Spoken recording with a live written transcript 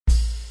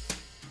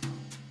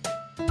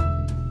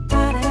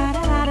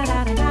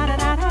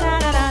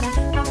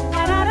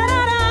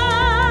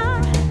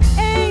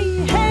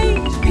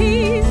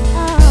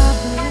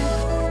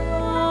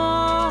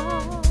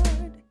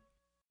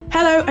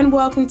and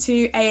welcome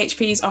to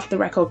AHP's Off the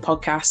Record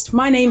podcast.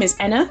 My name is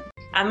Enna.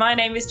 And my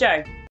name is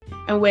Jo.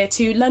 And we're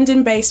two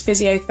London-based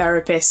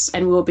physiotherapists,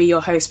 and we'll be your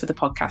hosts for the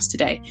podcast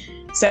today.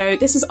 So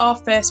this is our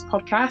first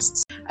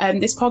podcast.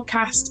 This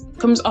podcast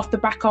comes off the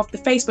back of the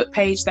Facebook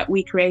page that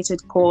we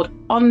created called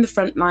On the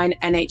Frontline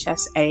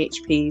NHS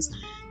AHPs.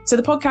 So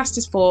the podcast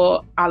is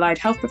for allied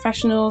health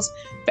professionals,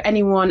 for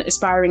anyone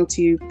aspiring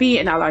to be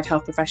an allied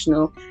health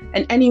professional,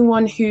 and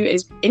anyone who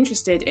is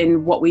interested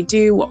in what we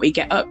do, what we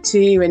get up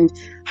to, and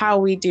how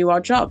we do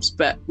our jobs.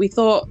 But we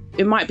thought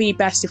it might be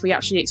best if we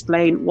actually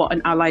explain what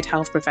an allied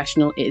health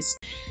professional is.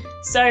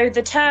 So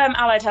the term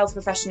allied health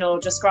professional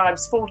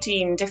describes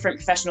 14 different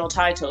professional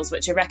titles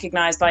which are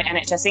recognised by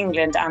NHS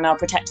England and are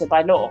protected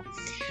by law.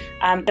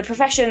 The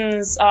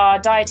professions are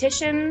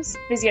dietitians,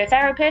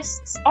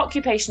 physiotherapists,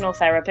 occupational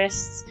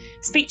therapists,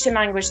 speech and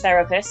language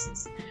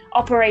therapists,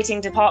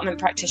 operating department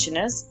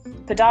practitioners,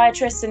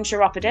 podiatrists and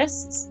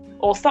chiropodists,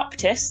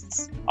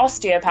 orthoptists,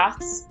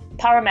 osteopaths,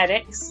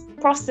 paramedics,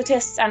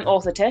 prosthetists and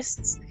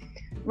orthotists,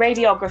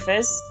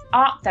 radiographers,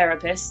 art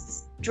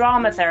therapists,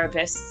 drama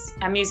therapists,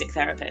 and music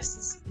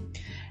therapists.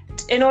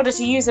 In order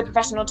to use the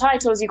professional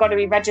titles, you've got to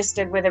be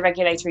registered with a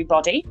regulatory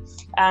body.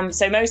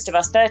 So most of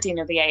us, 13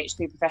 of the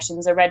AHP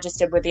professions, are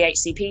registered with the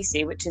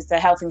HCPC, which is the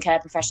Health and Care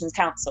Professions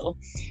Council,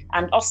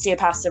 and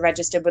osteopaths are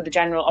registered with the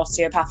General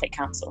Osteopathic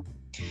Council.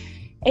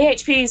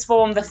 AHPs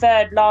form the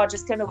third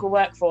largest clinical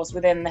workforce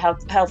within the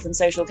health and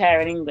social care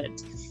in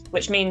England,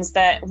 which means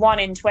that 1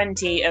 in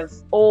 20 of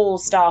all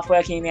staff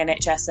working in the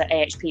NHS are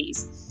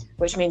AHPs,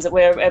 which means that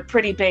we're a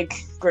pretty big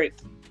group.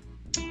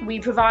 We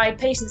provide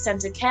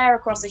patient-centred care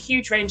across a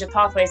huge range of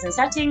pathways and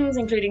settings,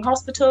 including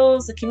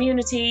hospitals, the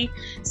community,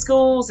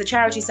 schools, the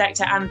charity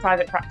sector and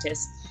private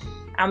practice.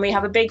 And we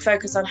have a big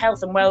focus on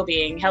health and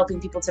well-being, helping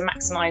people to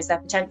maximise their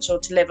potential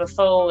to live a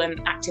full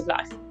and active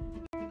life.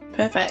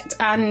 Perfect.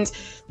 And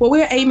what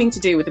we're aiming to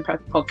do with the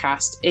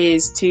podcast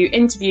is to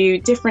interview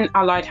different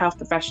allied health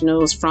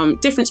professionals from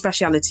different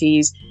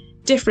specialities,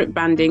 different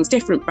bandings,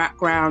 different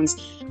backgrounds,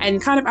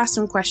 and kind of ask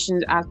some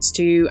questions as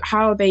to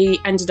how they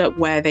ended up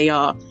where they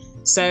are.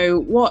 So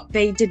what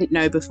they didn't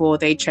know before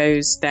they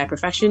chose their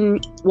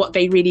profession, what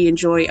they really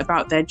enjoy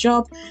about their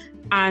job.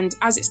 And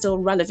as it's still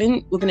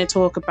relevant, we're going to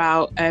talk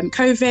about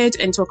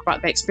COVID and talk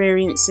about their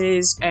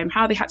experiences,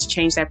 how they had to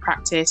change their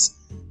practice,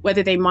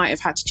 whether they might have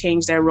had to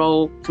change their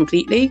role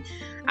completely,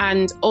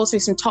 and also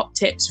some top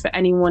tips for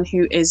anyone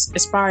who is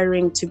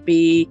aspiring to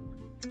be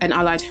an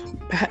allied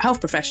health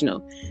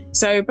professional.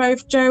 So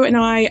both Jo and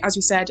I, as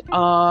we said,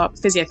 are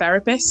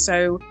physiotherapists.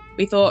 So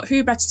we thought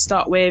who better to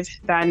start with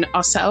than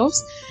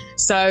ourselves.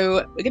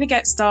 So we're going to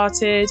get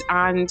started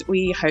and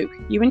we hope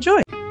you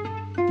enjoy.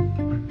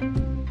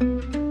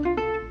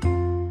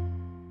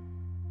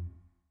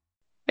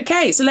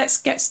 Okay, so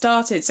let's get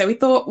started. So we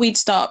thought we'd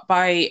start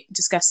by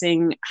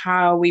discussing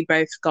how we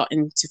both got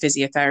into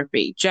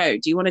physiotherapy. Jo,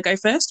 do you want to go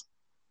first?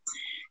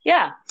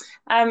 Yeah.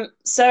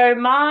 So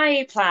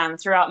my plan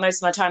throughout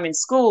most of my time in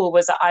school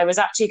was that I was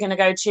actually going to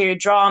go to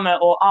drama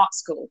or art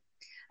school.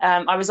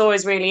 I was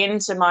always really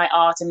into my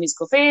art and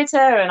musical theatre,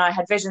 and I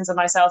had visions of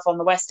myself on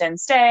the West End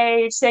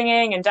stage,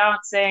 singing and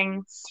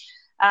dancing.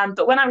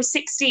 But when I was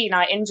 16,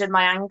 I injured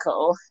my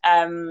ankle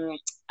and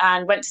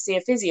went to see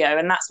a physio,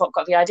 and that's what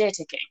got the idea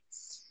ticking.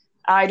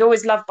 I'd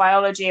always loved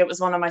biology. It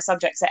was one of my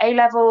subjects at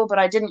A-level, but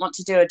I didn't want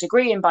to do a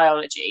degree in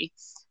biology.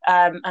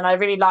 And I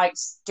really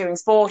liked doing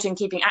sport and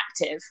keeping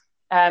active.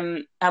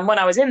 And when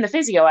I was in the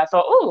physio, I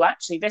thought, oh,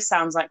 actually, this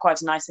sounds like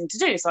quite a nice thing to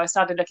do. So I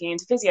started looking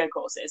into physio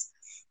courses.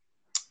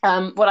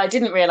 What I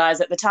didn't realise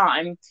at the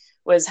time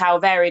was how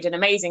varied and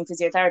amazing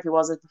physiotherapy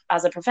was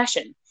as a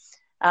profession.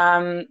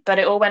 But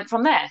it all went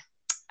from there.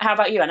 How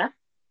about you, Enna?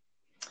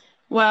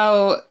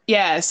 Well,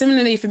 yeah,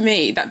 similarly for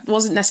me, that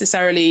wasn't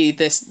necessarily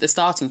the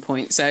starting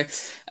point. So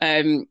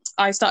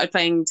I started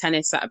playing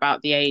tennis at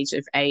about the age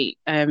of 8,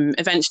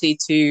 eventually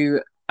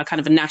to a kind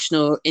of a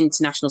national,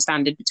 international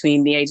standard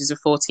between the ages of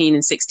 14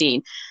 and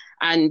 16.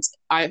 And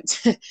I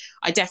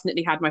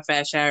definitely had my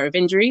fair share of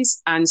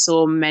injuries and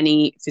saw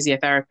many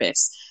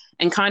physiotherapists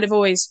and kind of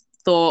always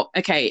thought,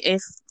 okay,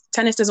 if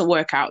tennis doesn't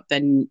work out,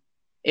 then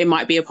it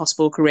might be a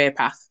possible career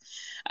path.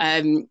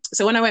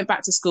 So when I went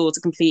back to school to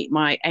complete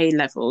my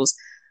A-levels,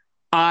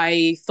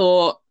 I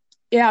thought,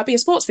 yeah, I'll be a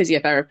sports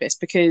physiotherapist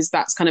because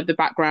that's kind of the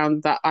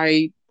background that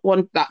I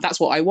want. That's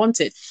what I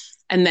wanted.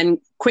 And then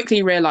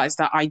quickly realized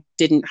that I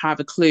didn't have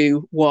a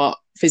clue what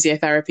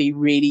physiotherapy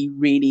really,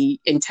 really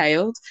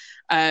entailed.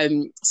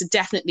 So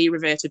definitely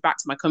reverted back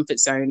to my comfort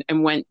zone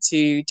and went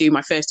to do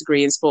my first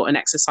degree in sport and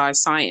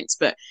exercise science.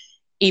 But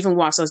even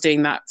whilst I was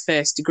doing that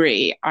first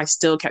degree, I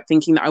still kept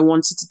thinking that I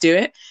wanted to do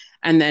it.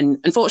 And then,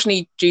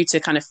 unfortunately, due to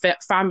kind of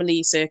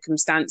family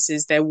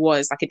circumstances, there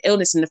was like an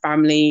illness in the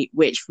family,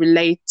 which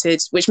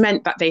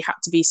meant that they had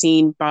to be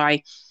seen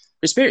by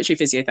respiratory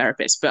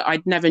physiotherapists. But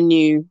I never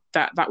knew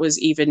that that was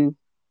even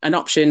an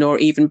option or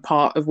even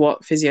part of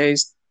what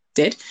physios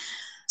did.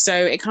 So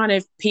it kind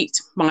of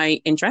piqued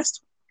my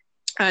interest.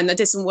 And I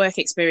did some work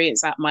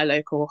experience at my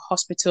local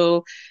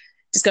hospital,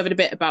 discovered a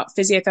bit about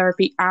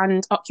physiotherapy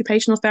and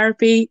occupational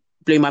therapy,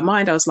 blew my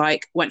mind. I was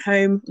like, went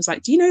home, was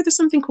like, do you know there's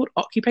something called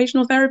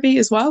occupational therapy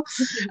as well?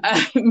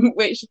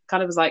 Which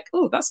kind of was like,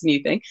 oh, that's a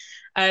new thing.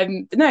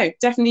 But no,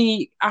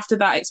 definitely after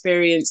that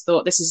experience,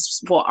 thought this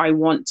is what I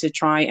want to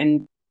try.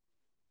 And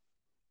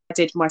I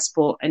did my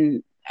sport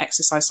and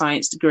exercise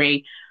science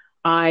degree.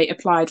 I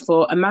applied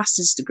for a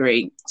master's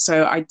degree.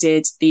 So I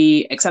did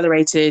the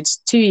accelerated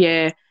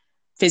 2-year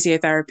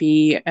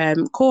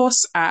physiotherapy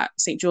course at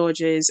St.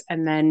 George's.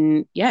 And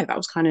then, yeah, that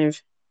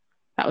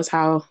was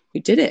how we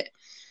did it.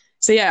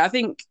 So, yeah, I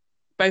think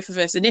both of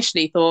us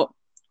initially thought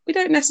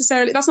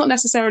that's not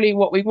necessarily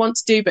what we want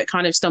to do, but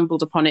kind of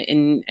stumbled upon it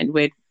in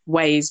weird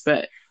ways.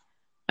 But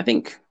I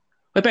think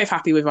we're both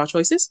happy with our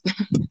choices.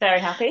 Very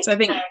happy. So I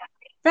think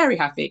very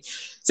happy.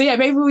 So, yeah,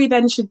 maybe we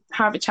then should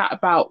have a chat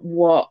about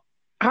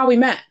how we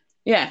met.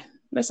 Yeah,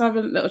 let's have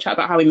a little chat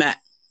about how we met.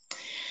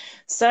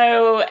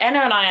 So Enna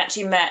and I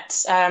actually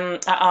met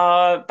at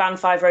our Band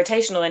 5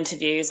 rotational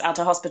interviews at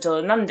a hospital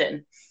in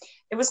London.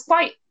 It was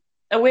quite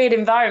a weird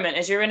environment,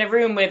 as you're in a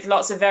room with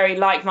lots of very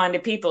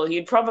like-minded people who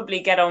you'd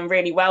probably get on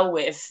really well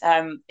with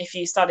if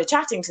you started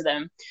chatting to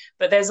them.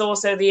 But there's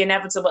also the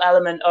inevitable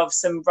element of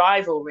some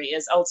rivalry,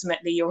 as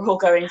ultimately you're all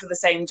going for the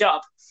same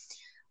job.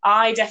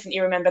 I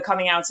definitely remember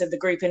coming out of the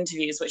group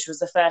interviews, which was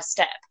the first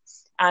step,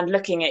 and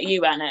looking at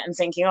you, Enna, and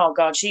thinking, oh,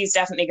 God, she's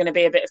definitely going to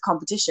be a bit of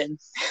competition.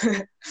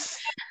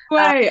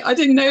 Wait, I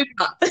didn't know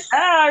that.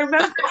 I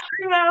remember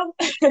very well.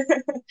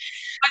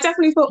 I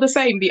definitely thought the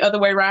same the other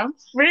way around.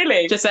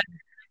 Really? Just saying.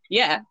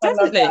 Yeah,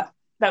 definitely.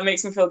 That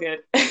makes me feel good.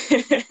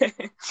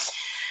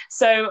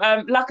 So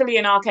luckily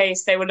in our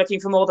case, they were looking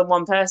for more than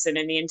one person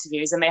in the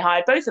interviews and they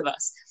hired both of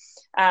us.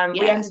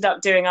 We ended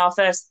up doing our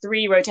first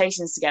 3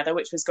 rotations together,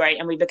 which was great.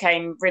 And we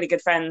became really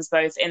good friends,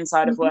 both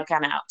inside of work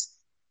and out.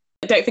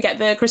 Don't forget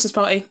the Christmas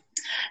party.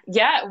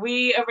 Yeah,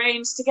 we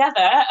arranged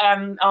together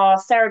our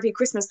therapy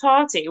Christmas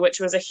party, which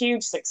was a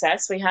huge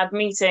success. We had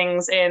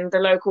meetings in the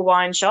local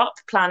wine shop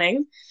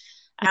planning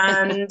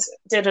and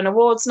did an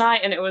awards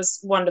night, and it was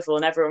wonderful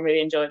and everyone really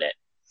enjoyed it.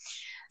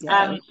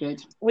 Yeah,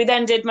 good. We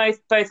then did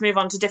both move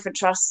on to different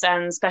trusts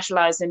and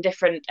specialised in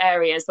different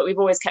areas, but we've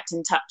always kept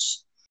in touch.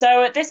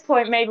 So at this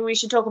point, maybe we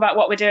should talk about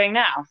what we're doing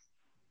now.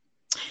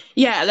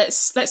 Yeah,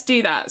 let's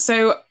do that.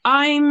 So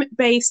I'm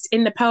based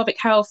in the pelvic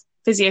health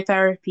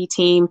physiotherapy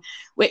team,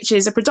 which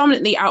is a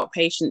predominantly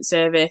outpatient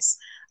service,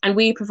 and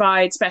we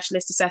provide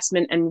specialist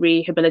assessment and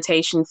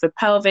rehabilitation for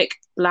pelvic,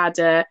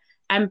 bladder,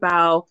 and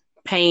bowel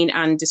pain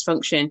and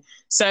dysfunction.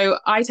 So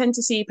I tend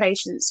to see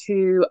patients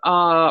who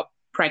are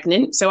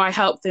pregnant, so I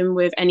help them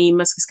with any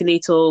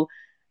musculoskeletal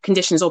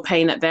conditions or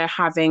pain that they're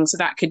having. So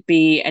that could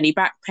be any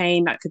back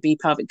pain, that could be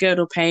pelvic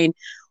girdle pain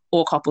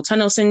or carpal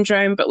tunnel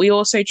syndrome, but we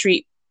also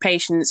treat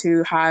patients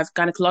who have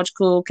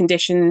gynecological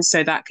conditions,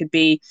 so that could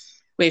be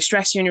with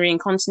stress urinary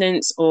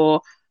incontinence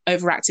or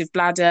overactive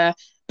bladder.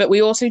 But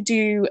we also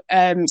do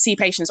see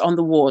patients on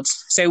the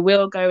wards. So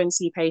we'll go and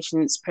see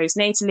patients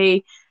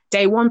postnatally,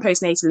 day 1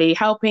 postnatally,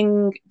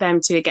 helping them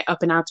to get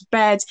up and out of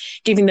bed,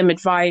 giving them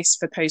advice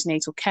for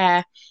postnatal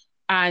care,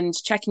 and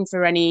checking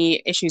for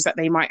any issues that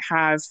they might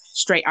have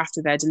straight after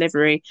their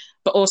delivery.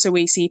 But also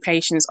we see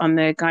patients on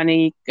the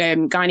gynae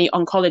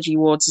oncology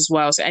wards as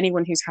well. So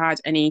anyone who's had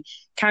any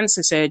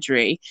cancer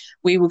surgery,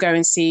 we will go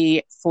and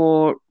see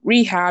for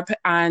rehab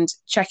and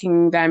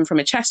checking them from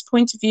a chest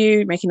point of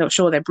view, making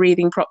sure they're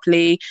breathing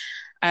properly,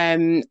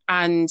 and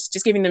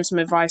just giving them some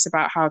advice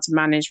about how to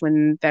manage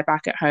when they're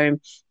back at home.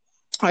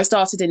 I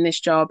started in this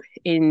job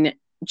in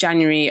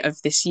January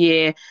of this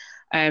year,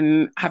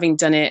 having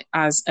done it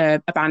as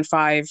a Band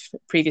 5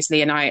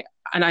 previously, and I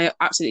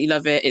absolutely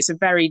love it. It's a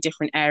very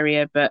different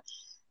area, but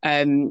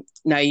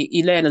no,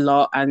 you learn a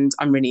lot, and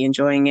I'm really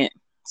enjoying it.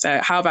 So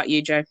how about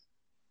you, Jo?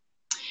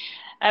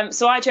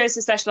 So I chose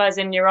to specialise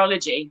in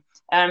neurology.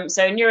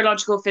 So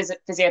neurological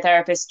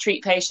physiotherapists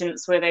treat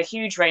patients with a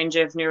huge range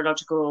of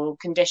neurological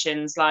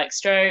conditions like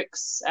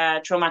strokes,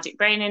 traumatic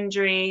brain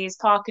injuries,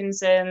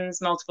 Parkinson's,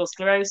 multiple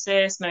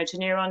sclerosis, motor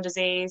neuron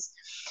disease.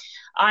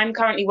 I'm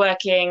currently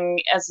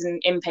working as an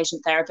inpatient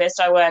therapist.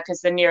 I work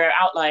as the neuro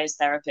outliers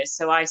therapist.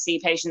 So I see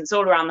patients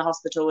all around the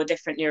hospital with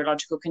different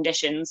neurological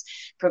conditions,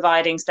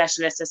 providing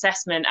specialist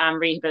assessment and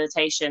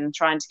rehabilitation,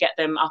 trying to get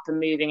them up and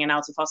moving and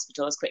out of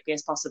hospital as quickly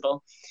as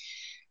possible.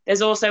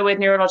 There's also with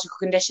neurological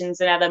conditions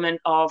an element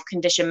of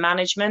condition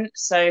management.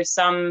 So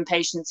some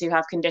patients who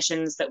have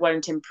conditions that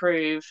won't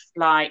improve,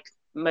 like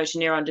motor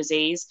neuron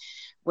disease,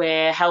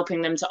 we're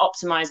helping them to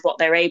optimize what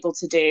they're able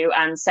to do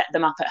and set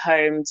them up at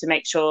home to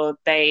make sure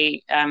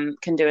they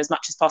can do as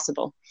much as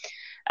possible.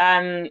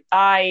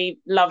 I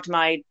loved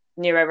my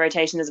neuro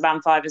rotation as a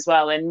Band 5 as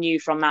well, and knew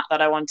from that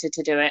I wanted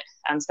to do it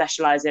and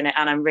specialize in it.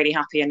 And I'm really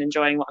happy and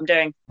enjoying what I'm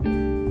doing.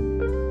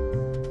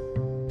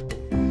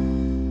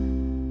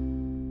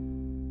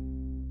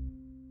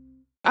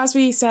 As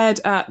we said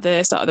at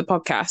the start of the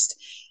podcast,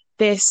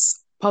 this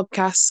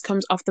podcast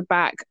comes off the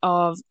back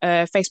of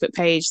a Facebook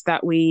page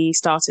that we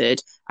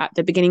started at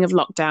the beginning of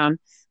lockdown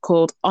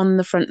called On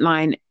the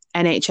Frontline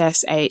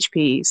NHS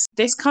AHPs.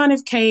 This kind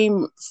of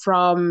came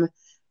from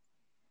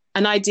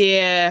an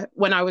idea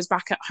when I was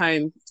back at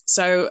home.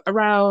 So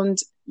around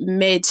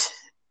mid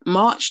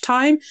March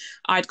time.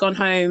 I'd gone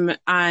home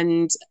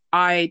and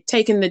I'd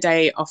taken the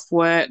day off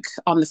work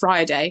on the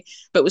Friday,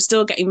 but was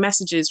still getting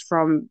messages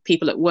from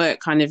people at work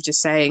kind of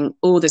just saying,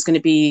 oh, there's going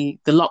to be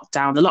the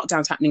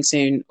lockdown's happening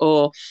soon,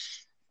 or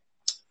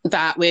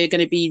that we're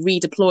going to be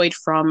redeployed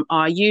from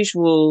our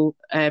usual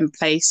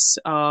place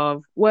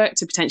of work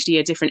to potentially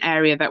a different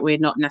area that we're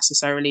not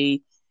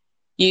necessarily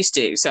used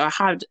to. So I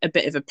had a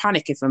bit of a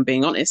panic, if I'm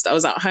being honest. I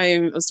was at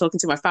home, I was talking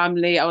to my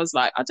family. I was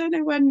like, I don't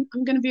know when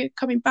I'm going to be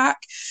coming back.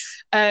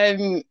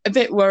 A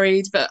bit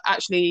worried, but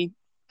actually,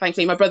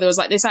 thankfully, my brother was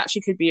like, this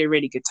actually could be a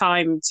really good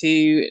time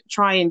to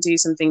try and do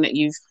something that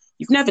you've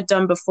never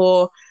done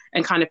before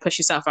and kind of push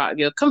yourself out of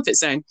your comfort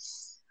zone.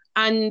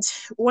 And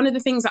one of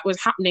the things that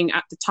was happening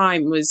at the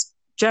time was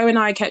Joe and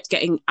I kept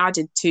getting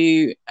added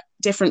to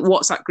different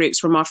WhatsApp groups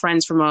from our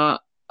friends from our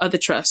other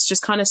trusts,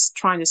 just kind of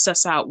trying to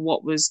suss out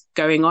what was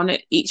going on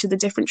at each of the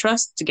different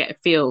trusts to get a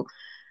feel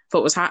for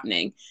what was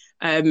happening.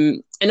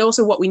 And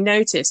also what we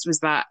noticed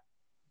was that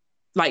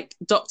like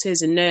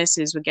doctors and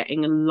nurses were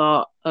getting a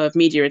lot of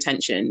media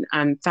attention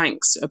and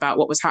thanks about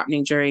what was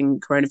happening during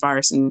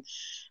coronavirus and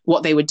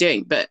what they were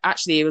doing. But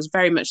actually it was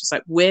very much just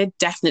like, we're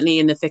definitely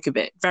in the thick of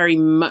it, very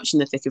much in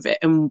the thick of it.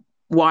 And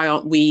why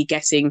aren't we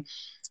getting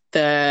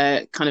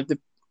the kind of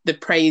the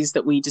praise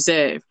that we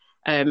deserve?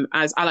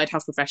 As allied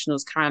health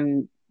professionals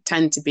can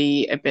tend to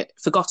be a bit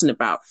forgotten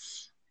about.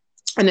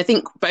 And I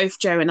think both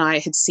Joe and I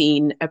had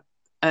seen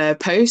a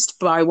post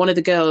by one of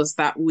the girls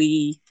that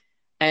we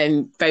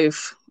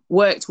both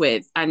worked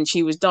with, and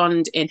she was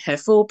donned in her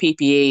full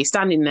PPE,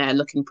 standing there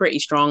looking pretty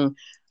strong,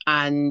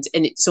 and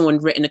someone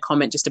written a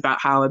comment just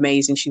about how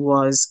amazing she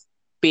was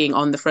being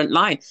on the front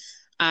line.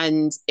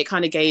 And it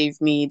kind of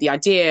gave me the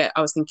idea.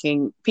 I was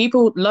thinking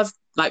people loved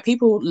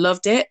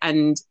it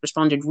and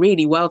responded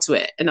really well to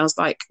it. And I was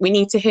like, we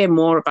need to hear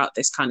more about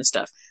this kind of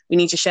stuff. We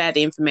need to share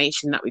the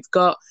information that we've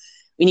got.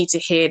 We need to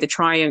hear the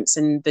triumphs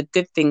and the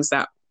good things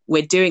that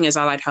we're doing as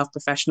allied health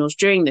professionals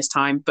during this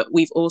time, but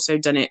we've also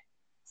done it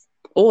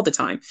all the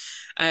time.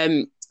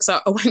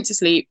 So I went to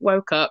sleep,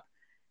 woke up,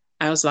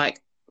 I was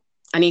like,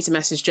 I need to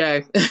message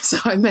Joe. So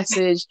I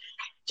messaged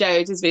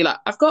Joe to be like,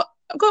 I've got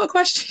a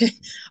question.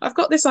 I've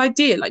got this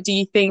idea. Like, do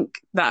you think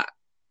that,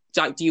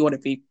 like, do you want to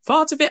be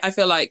part of it? I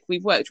feel like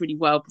we've worked really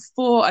well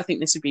before. I think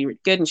this would be really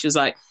good. And she was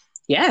like,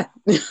 yeah,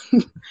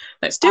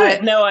 let's do it. I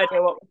had no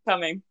idea what was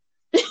coming.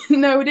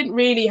 No, we didn't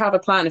really have a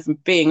plan, if I'm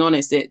being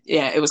honest.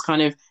 It was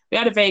kind of, we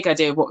had a vague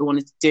idea of what we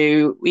wanted to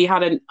do. We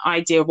had an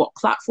idea of what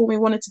platform we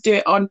wanted to do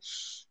it on,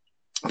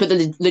 but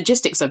the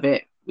logistics of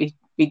it, we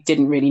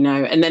didn't really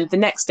know. And then the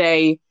next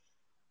day,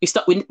 we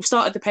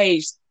started the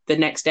page the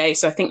next day.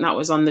 So I think that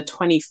was on the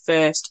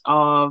 21st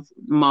of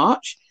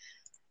March.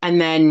 And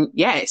then,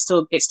 yeah, it's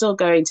still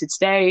going to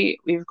today.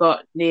 We've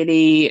got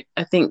nearly,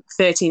 I think,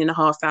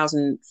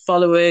 13,500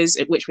 followers,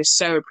 which we're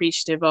so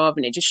appreciative of.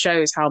 And it just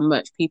shows how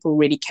much people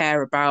really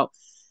care about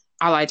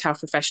allied health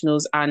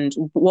professionals and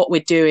what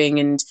we're doing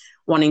and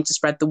wanting to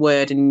spread the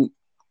word. And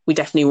we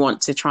definitely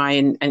want to try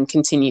and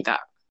continue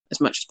that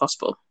as much as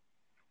possible.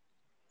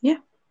 Yeah.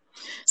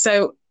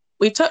 So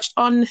we've touched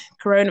on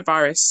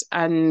coronavirus,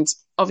 and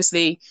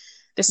obviously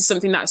this is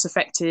something that's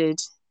affected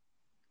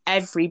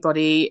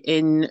everybody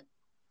in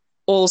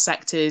all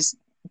sectors,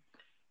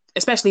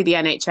 especially the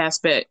NHS,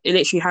 but it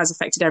literally has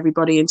affected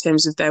everybody in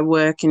terms of their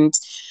work and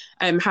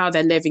how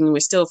they're living.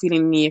 We're still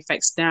feeling the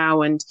effects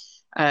now, and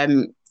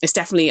it's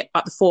definitely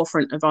at the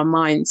forefront of our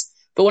minds.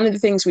 But one of the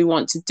things we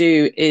want to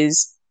do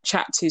is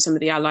chat to some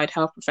of the allied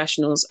health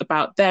professionals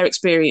about their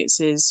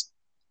experiences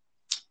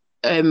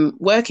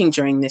working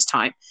during this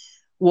time,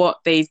 what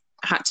they've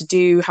had to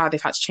do, how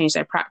they've had to change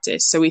their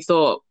practice. So we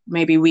thought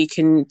maybe we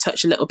can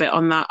touch a little bit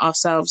on that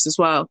ourselves as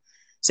well.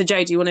 So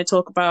Joe, do you want to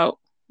talk about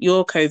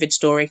your COVID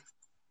story?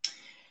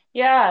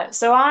 Yeah,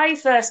 so I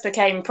first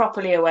became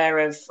properly aware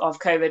of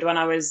COVID when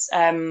I was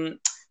on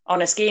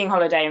a skiing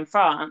holiday in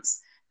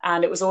France,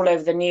 and it was all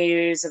over the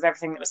news of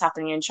everything that was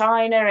happening in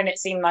China, and it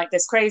seemed like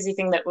this crazy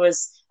thing that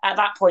was at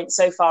that point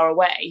so far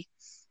away.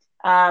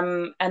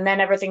 And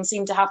then everything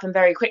seemed to happen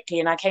very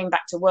quickly, and I came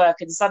back to work,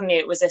 and suddenly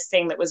it was this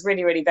thing that was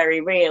really, really very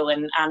real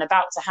and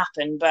about to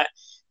happen, but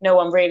no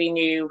one really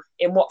knew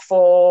in what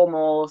form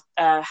or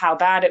how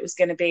bad it was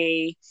going to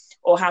be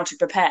or how to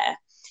prepare.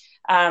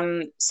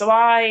 So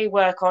I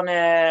work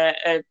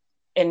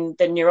in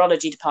the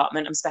neurology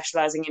department. I'm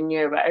specialising in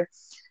neuro.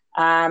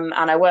 And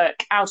I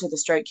work out of the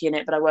stroke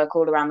unit, but I work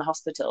all around the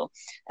hospital.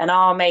 And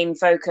our main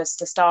focus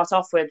to start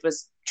off with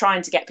was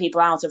trying to get people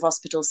out of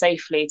hospital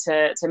safely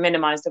to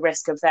minimise the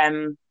risk of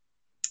them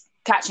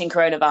catching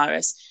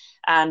coronavirus,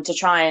 and to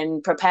try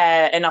and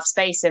prepare enough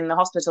space in the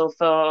hospital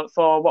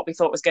for what we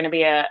thought was going to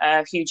be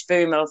a huge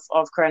boom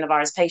of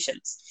coronavirus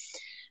patients.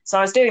 So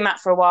I was doing that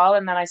for a while,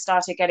 and then I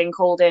started getting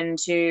called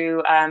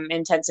into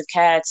intensive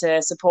care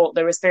to support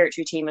the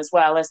respiratory team as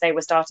well, as they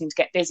were starting to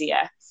get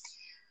busier.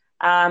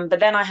 But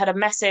then I had a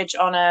message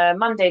on a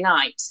Monday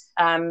night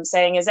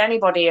saying, is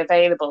anybody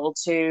available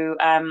to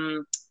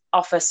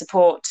offer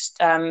support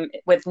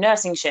with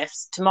nursing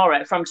shifts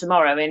from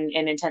tomorrow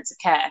in intensive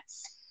care?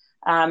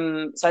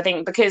 So I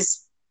think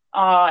because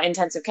our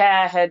intensive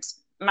care had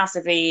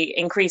massively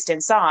increased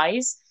in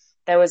size,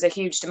 there was a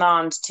huge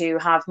demand to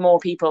have more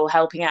people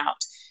helping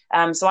out.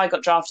 So I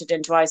got drafted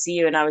into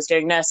ICU and I was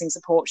doing nursing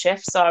support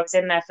shifts. So I was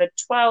in there for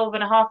 12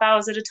 and a half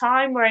hours at a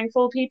time wearing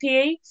full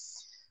PPE,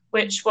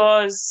 which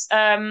was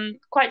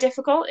quite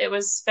difficult. It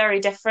was very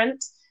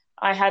different.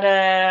 I had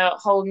a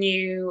whole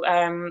new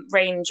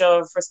range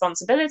of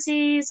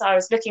responsibilities. I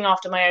was looking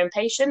after my own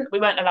patient. We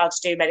weren't allowed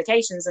to do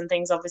medications and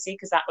things, obviously,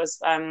 because that was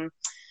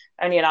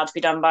only allowed to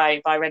be done by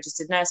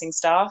registered nursing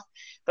staff.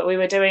 But we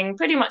were doing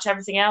pretty much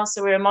everything else.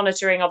 So we were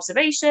monitoring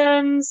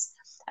observations,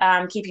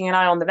 keeping an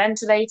eye on the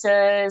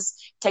ventilators,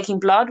 taking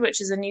blood,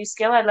 which is a new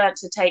skill. I learned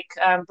to take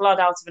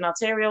blood out of an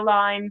arterial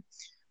line,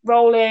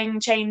 rolling,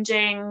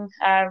 changing,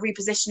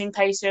 repositioning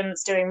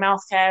patients, doing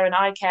mouth care and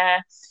eye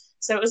care.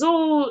 So it was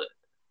all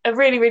a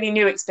really, really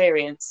new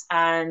experience,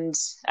 and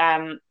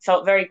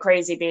felt very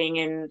crazy being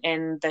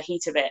in the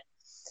heat of it.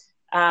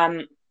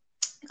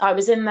 I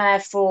was in there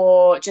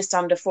for just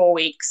under 4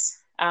 weeks,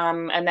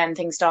 and then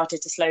things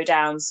started to slow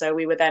down. So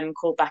we were then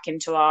called back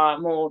into our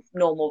more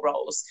normal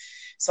roles.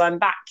 So I'm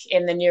back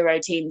in the neuro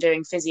team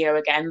doing physio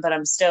again, but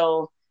I'm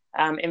still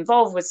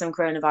involved with some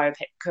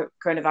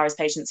coronavirus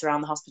patients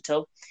around the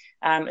hospital,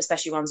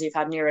 especially ones who've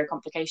had neuro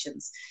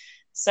complications.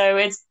 So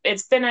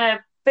it's been a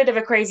bit of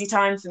a crazy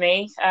time for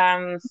me.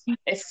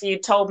 If you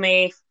told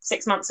me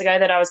 6 months ago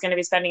that I was going to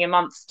be spending a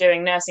month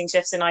doing nursing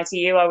shifts in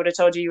ITU, I would have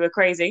told you were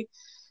crazy.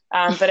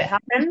 But it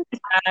happened,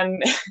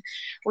 and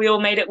we all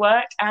made it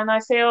work. And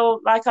I feel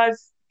like I've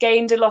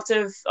gained a lot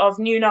of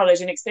new knowledge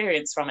and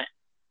experience from it.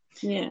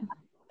 Yeah.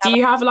 Do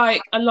you have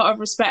like a lot of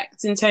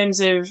respect in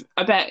terms of,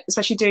 I bet,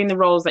 especially doing the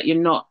roles that you're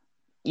not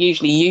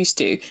usually used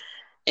to,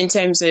 in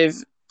terms of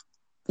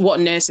what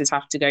nurses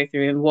have to go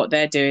through and what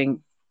they're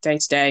doing day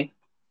to day?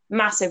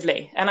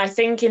 Massively. And I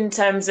think in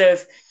terms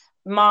of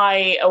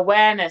my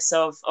awareness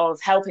of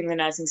helping the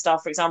nursing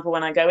staff, for example,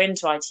 when I go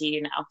into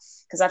ITU now,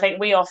 because I think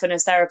we often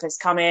as therapists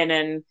come in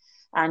and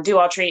do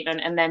our treatment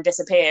and then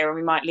disappear, and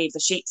we might leave the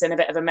sheets in a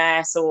bit of a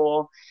mess,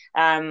 or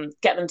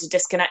get them to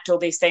disconnect all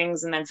these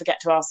things and then forget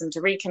to ask them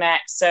to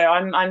reconnect. So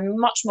I'm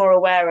much more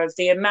aware of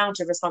the amount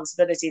of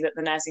responsibility that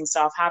the nursing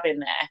staff have in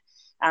there,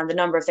 and the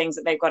number of things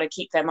that they've got to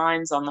keep their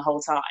minds on the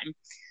whole time.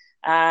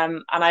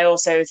 And I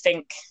also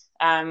think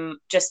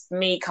just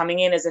me coming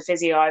in as a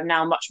physio, I'm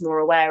now much more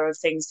aware of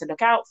things to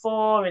look out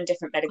for and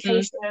different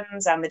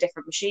medications and the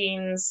different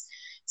machines.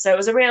 So it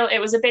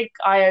was a big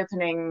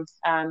eye-opening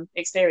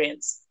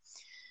experience.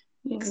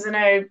 Because I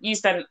know you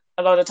spent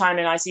a lot of time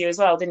in ICU as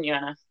well, didn't you,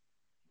 Anna?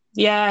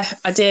 Yeah,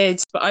 I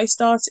did. But I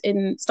started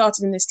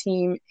in this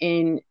team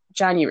in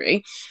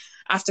January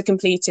after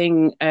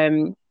completing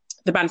the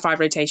Band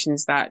 5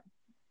 rotations that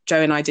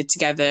Joe and I did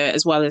together,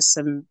 as well as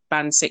some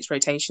Band 6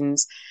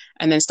 rotations,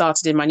 and then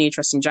started in my new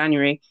trust in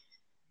January.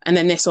 And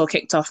then this all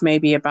kicked off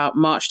maybe about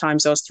March time,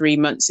 so I was 3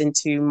 months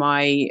into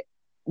my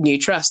new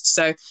trust.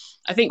 So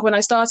I think when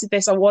I started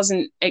this, I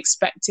wasn't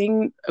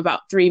expecting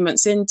about 3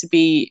 months in to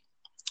be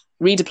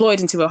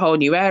redeployed into a whole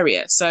new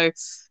area. So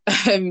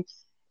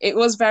it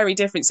was very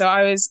different. So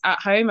I was at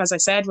home, as I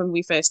said, when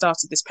we first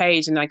started this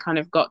page, and I kind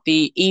of got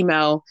the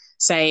email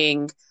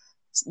saying,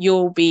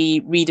 you'll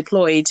be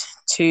redeployed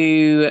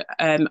to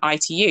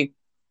ITU,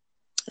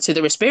 to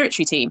the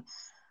respiratory team.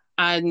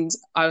 And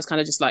I was kind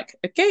of just like,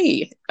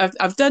 okay,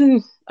 I've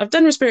done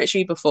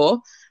respiratory before.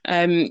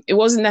 It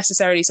wasn't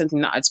necessarily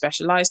something that I'd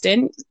specialised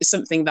in. It's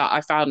something that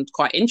I found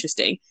quite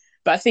interesting.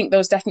 But I think there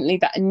was definitely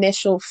that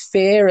initial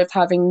fear of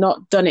having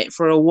not done it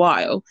for a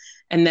while,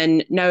 and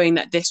then knowing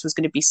that this was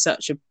going to be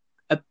such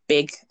a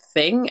big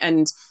thing,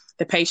 and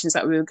the patients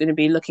that we were going to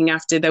be looking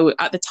after, they were,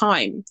 at the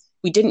time,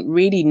 we didn't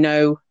really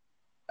know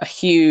a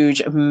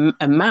huge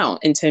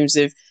amount in terms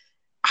of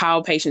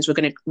how patients were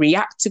going to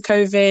react to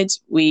COVID,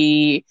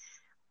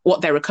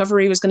 what their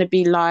recovery was going to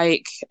be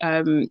like,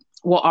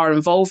 what our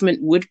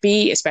involvement would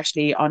be,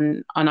 especially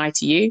on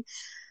ITU.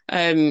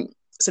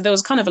 So there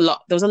was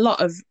a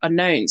lot of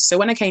unknowns. So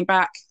when I came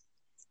back,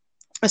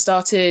 I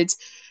started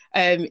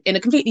in a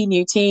completely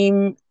new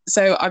team.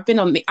 So I've been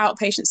on the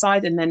outpatient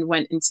side and then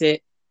went into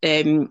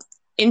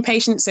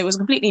inpatient. So it was a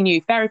completely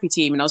new therapy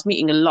team, and I was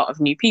meeting a lot of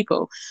new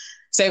people.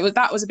 So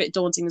that was a bit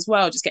daunting as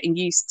well, just getting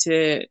used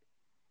to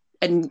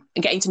and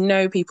getting to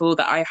know people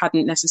that I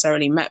hadn't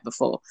necessarily met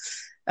before.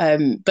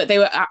 But they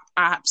were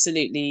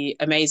absolutely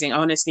amazing. I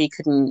honestly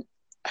couldn't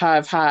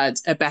have had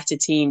a better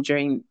team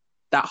during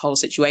that whole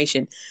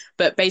situation.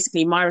 But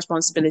basically my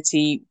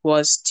responsibility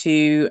was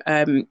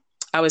I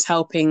was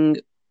helping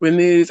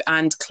remove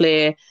and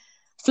clear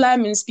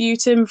phlegm and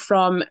sputum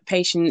from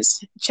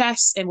patients'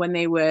 chests and when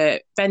they were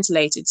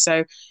ventilated.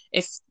 So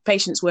if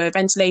patients were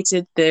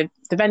ventilated, the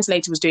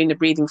ventilator was doing the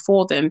breathing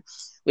for them,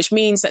 which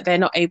means that they're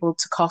not able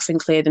to cough and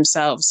clear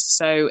themselves.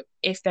 So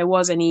if there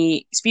was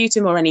any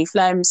sputum or any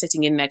phlegm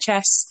sitting in their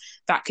chests,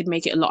 that could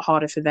make it a lot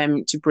harder for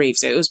them to breathe.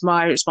 So it was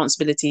my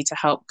responsibility to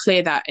help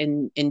clear that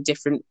in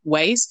different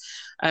ways.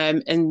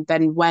 And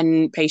then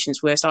when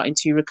patients were starting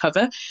to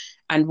recover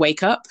and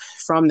wake up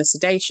from the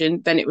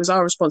sedation, then it was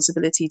our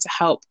responsibility to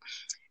help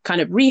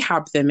kind of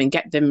rehab them and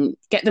get them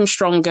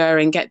stronger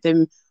and get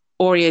them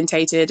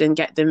orientated and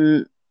get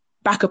them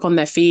back up on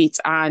their feet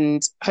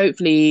and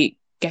hopefully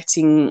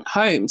getting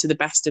home to the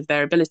best of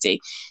their ability.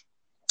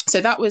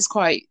 So that was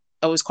quite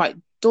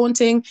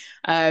daunting.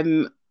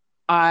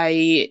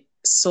 I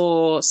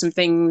saw some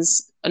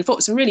things, and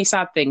thought some really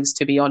sad things,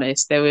 to be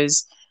honest. There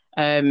was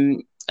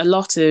a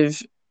lot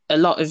of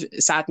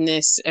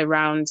sadness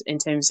around in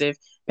terms of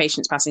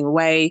patients passing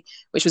away,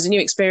 which was a new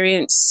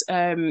experience.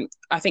 I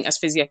think as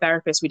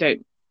physiotherapists, we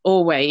don't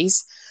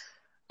always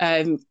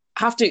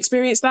have to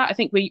experience that. I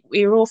think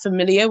we're all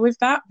familiar with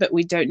that, but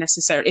we don't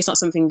necessarily, it's not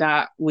something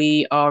that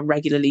we are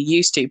regularly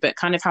used to, but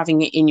kind of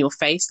having it in your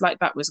face like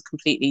that was a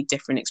completely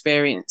different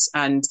experience.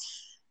 And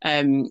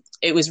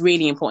it was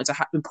really important to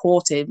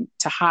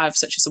have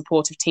such a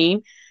supportive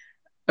team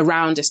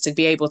around us to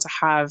be able to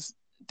have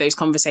those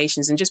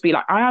conversations and just be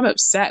like, I am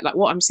upset, like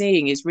what I'm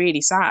seeing is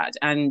really sad,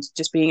 and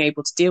just being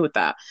able to deal with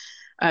that.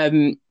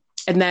 And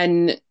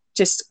then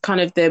just kind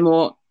of the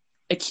more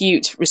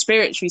acute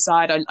respiratory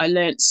side, I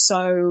learned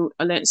so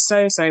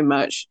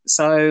much,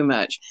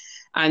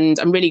 and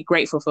I'm really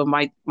grateful for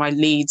my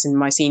leads and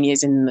my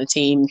seniors in the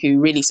team who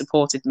really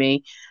supported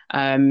me.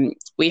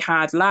 We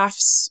had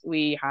laughs,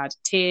 we had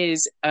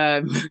tears,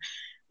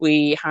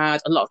 we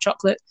had a lot of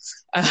chocolate.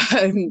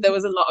 There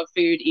was a lot of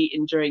food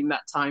eaten during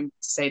that time,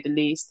 to say the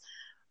least.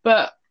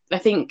 But I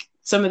think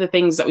some of the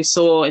things that we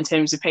saw in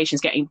terms of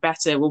patients getting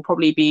better will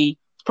probably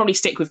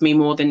stick with me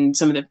more than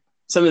some of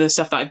the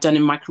stuff that I've done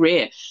in my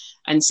career.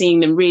 And seeing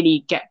them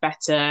really get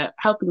better,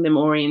 helping them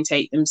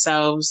orientate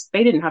themselves.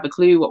 They didn't have a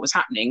clue what was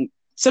happening.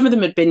 Some of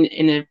them had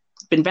been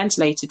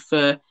ventilated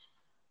for, I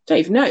don't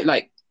even know,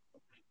 like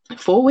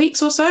 4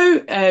 weeks or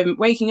so,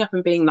 waking up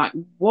and being like,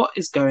 what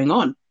is going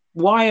on?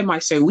 Why am I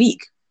so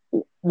weak?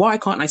 Why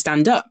can't I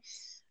stand up?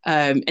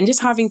 And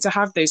just having to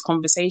have those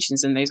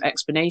conversations and those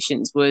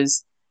explanations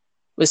was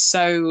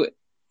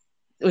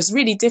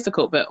really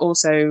difficult, but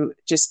also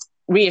just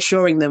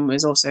reassuring them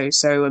was also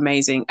so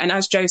amazing. And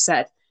as Joe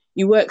said,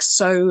 you work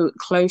so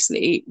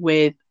closely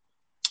with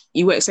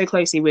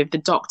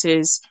the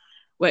doctors,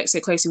 work so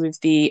closely with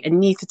the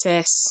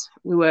anaesthetists.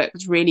 We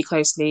worked really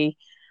closely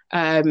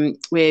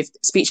with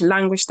speech and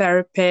language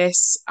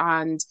therapists,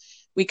 and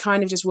we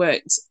kind of just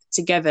worked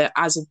together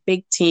as a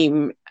big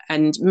team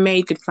and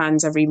made good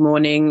plans every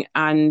morning.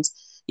 And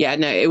yeah,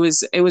 no, it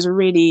was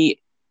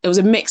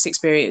a mixed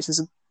experience.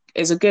 It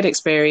was a good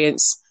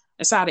experience,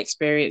 a sad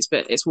experience,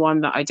 but it's one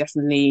that I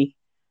definitely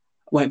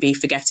won't be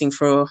forgetting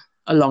for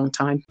a long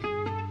time.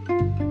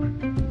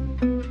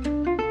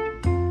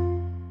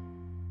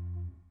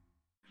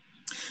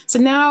 So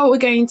now we're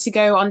going to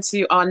go on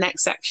to our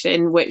next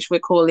section, which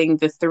we're calling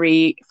the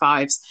 3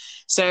 5s.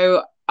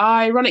 So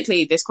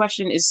ironically, this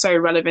question is so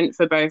relevant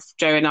for both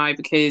Joe and I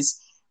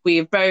because we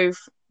have both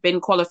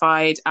been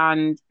qualified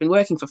and been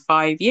working for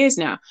 5 years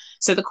now.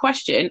 So the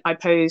question I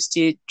pose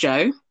to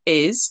Joe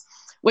is,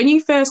 when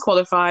you first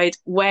qualified,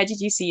 where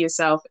did you see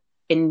yourself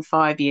in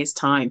 5 years'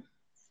 time?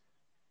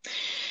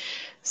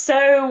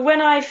 So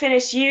when I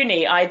finished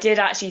uni, I did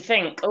actually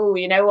think, oh,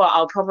 you know what,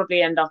 I'll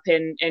probably end up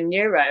in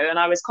neuro. And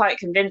I was quite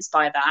convinced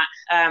by that.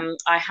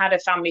 I had a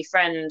family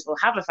friend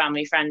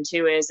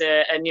who is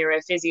a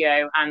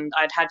neurophysio, and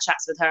I'd had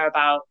chats with her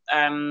about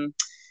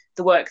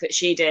the work that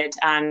she did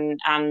and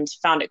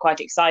found it quite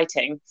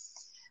exciting.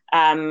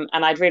 And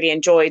I'd really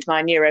enjoyed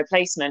my neuro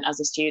placement as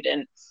a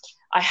student.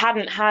 I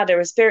hadn't had a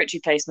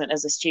respiratory placement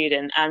as a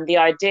student, and the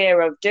idea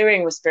of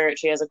doing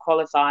respiratory as a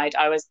qualified,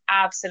 I was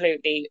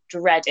absolutely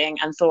dreading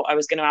and thought I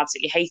was going to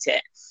absolutely hate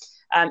it.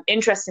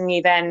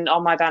 Interestingly, then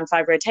on my Band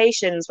 5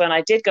 rotations, when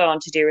I did go on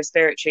to do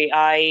respiratory,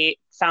 I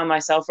found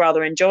myself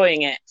rather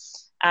enjoying it.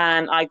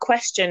 And I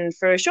questioned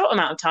for a short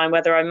amount of time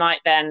whether I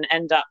might then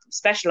end up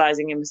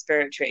specialising in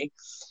respiratory,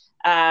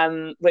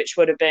 which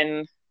would have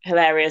been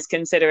hilarious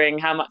considering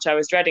how much I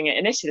was dreading it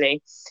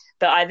initially.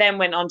 But I then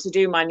went on to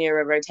do my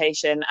neuro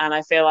rotation, and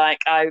I feel like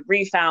I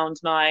refound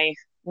my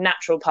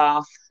natural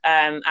path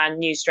and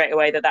knew straight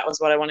away that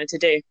was what I wanted to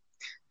do.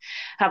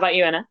 How about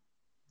you, Anna?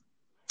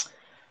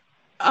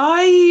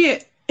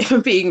 If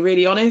I'm being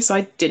really honest,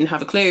 I didn't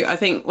have a clue. I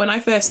think when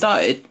I first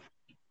started,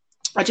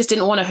 I just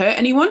didn't want to hurt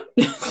anyone.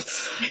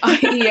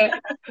 I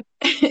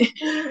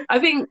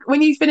think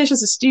when you finish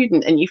as a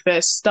student and you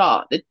first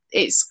start,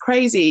 it's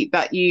crazy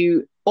that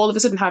you all of a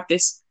sudden have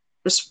this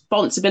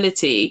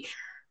responsibility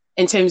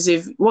in terms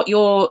of what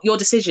your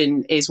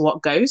decision is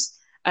what goes.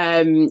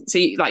 So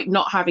you, like,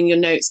 not having your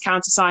notes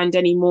countersigned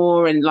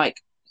anymore, and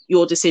like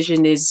your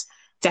decision is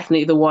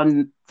definitely the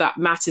one that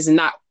matters. And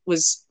that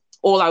was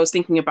all I was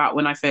thinking about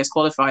when I first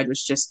qualified,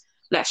 was just,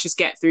 let's just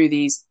get through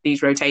these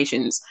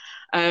rotations.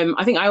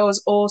 I think I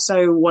was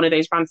also one of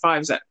those Band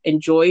 5s that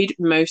enjoyed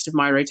most of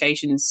my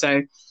rotations.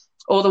 So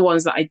all the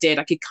ones that I did,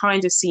 I could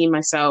kind of see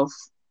myself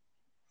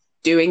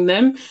doing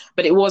them,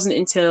 but it wasn't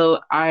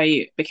until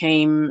I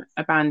became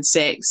a Band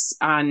 6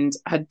 and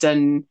had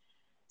done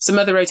some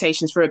other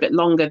rotations for a bit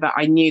longer that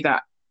I knew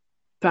that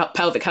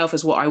pelvic health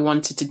was what I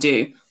wanted to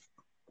do.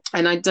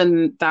 And I'd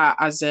done that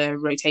as a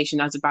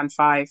rotation as a Band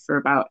 5 for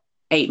about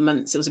 8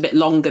 months. It was a bit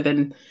longer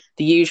than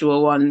the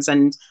usual ones,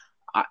 and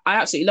I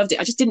absolutely loved it.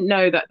 I just didn't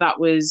know that that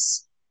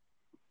was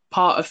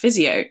part of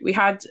physio. We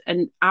had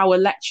an hour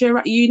lecture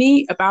at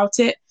uni about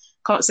it.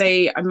 Can't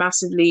say I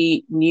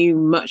massively knew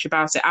much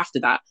about it after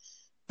that,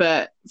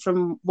 but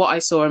from what I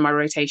saw in my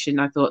rotation,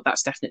 I thought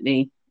that's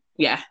definitely,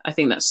 yeah, I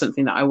think that's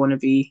something that I want to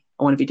be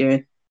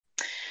doing.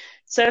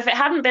 So if it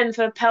hadn't been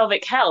for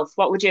pelvic health,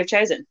 what would you have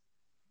chosen?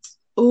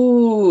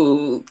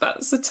 Ooh,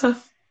 that's a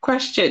tough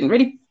question.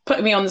 Really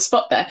putting me on the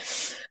spot there.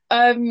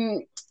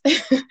 Um,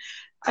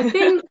 I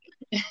think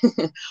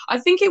I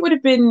think it would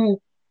have been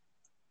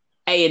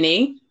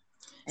A&E.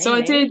 So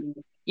I did, A&E.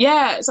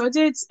 yeah. So I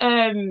did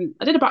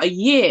about a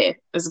year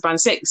as a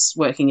band six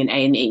working in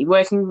A&E,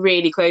 working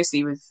really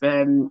closely with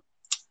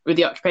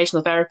the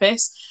occupational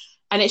therapist,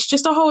 and it's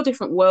just a whole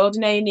different world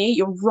in A&E.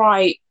 You're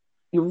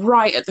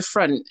right at the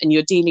front, and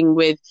you're dealing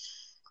with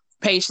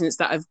patients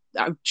that have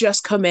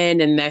just come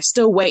in and they're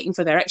still waiting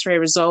for their X-ray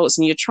results,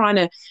 and you're trying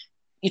to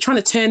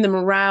turn them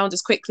around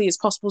as quickly as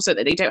possible so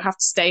that they don't have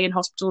to stay in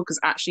hospital, because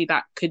actually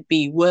that could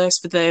be worse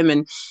for them,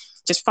 and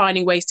just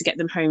finding ways to get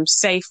them home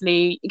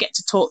safely. You get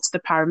to talk to the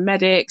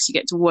paramedics, you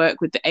get to work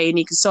with the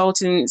A&E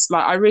consultants.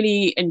 Like, I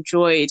really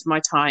enjoyed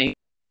my time. I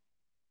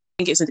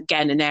think it's,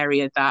 again, an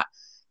area that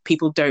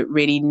people don't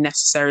really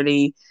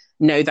necessarily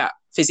know that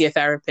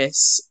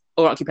physiotherapists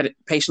or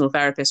occupational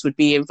therapists would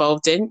be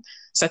involved in.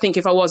 So I think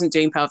if I wasn't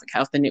doing pelvic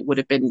health, then it would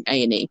have been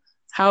A&E.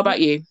 How about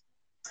you?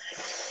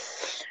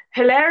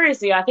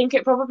 Hilariously, I think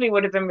it probably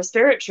would have been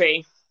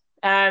respiratory.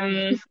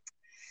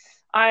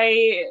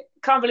 I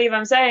can't believe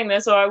I'm saying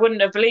this, or I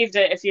wouldn't have believed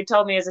it if you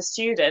told me as a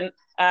student.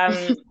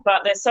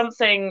 But there's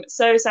something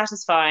so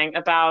satisfying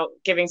about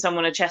giving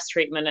someone a chest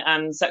treatment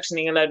and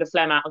suctioning a load of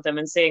phlegm out of them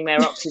and seeing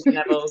their oxygen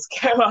levels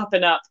go up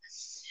and up.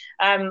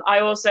 I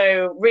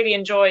also really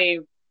enjoy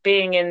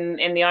being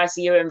in the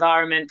ICU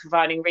environment,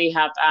 providing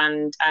rehab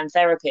and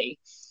therapy.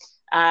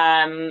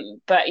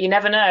 But you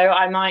never know,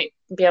 I might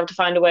be able to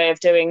find a way of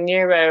doing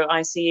neuro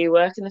ICU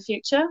work in the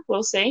future.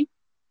 We'll see.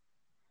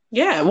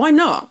 Yeah, why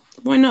not?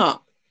 Why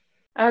not?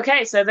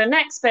 Okay, so the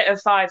next bit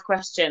of 5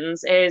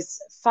 questions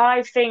is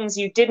 5 things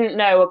you didn't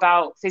know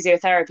about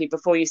physiotherapy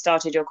before you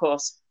started your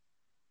course.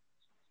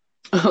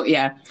 Oh,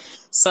 yeah.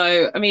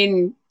 So, I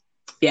mean,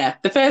 yeah,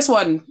 the first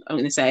one I'm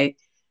going to say,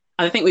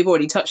 and I think we've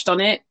already touched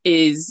on it,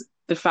 is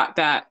the fact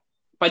that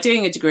by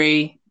doing a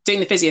degree, doing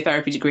the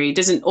physiotherapy degree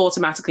doesn't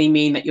automatically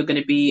mean that you're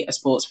going to be a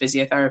sports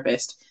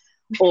physiotherapist,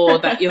 or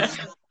that you're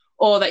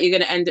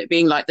going to end up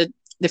being like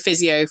the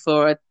physio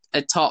for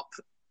a top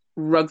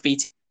rugby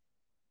team.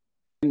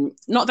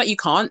 Not that you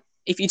can't.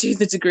 If you do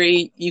the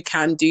degree, you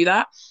can do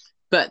that.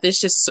 But there's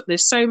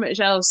so much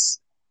else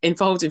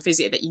involved in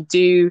physio that you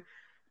do.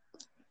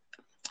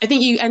 I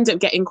think you end up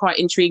getting quite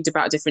intrigued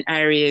about different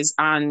areas,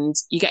 and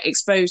you get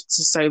exposed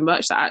to so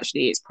much that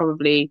actually it's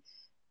probably,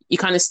 you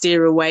kind of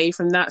steer away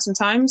from that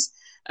sometimes.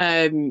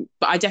 But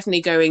I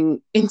definitely,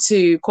 going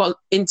into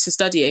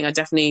studying, I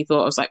definitely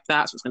thought, I was like,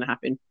 that's what's going to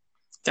happen.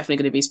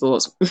 Definitely going to be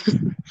sports.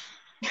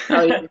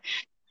 Oh, yeah.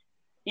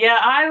 Yeah,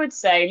 I would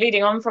say,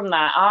 leading on from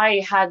that,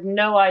 I had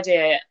no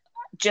idea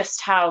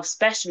just how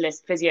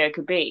specialist physio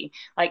could be.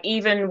 Like,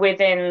 even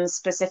within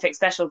specific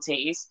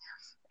specialties,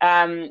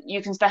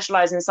 you can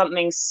specialize in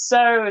something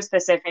so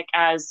specific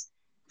as,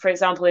 for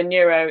example, in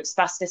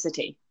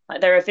neurospasticity.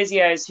 Like, there are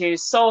physios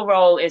whose sole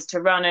role is to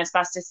run a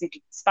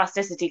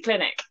spasticity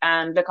clinic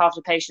and look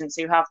after patients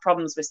who have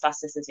problems with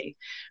spasticity.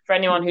 For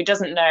anyone who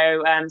doesn't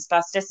know,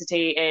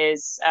 spasticity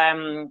is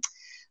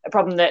a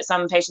problem that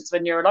some patients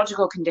with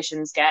neurological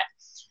conditions get,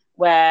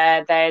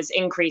 where there's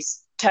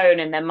increased tone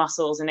in their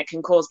muscles, and it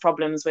can cause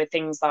problems with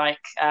things like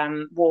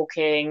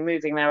walking,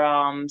 moving their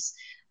arms,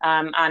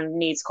 and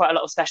needs quite a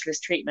lot of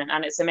specialist treatment.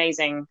 And it's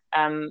amazing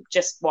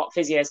just what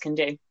physios can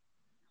do.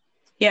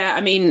 Yeah,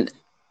 I mean,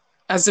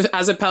 as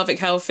a pelvic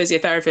health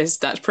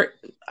physiotherapist,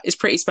 is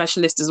pretty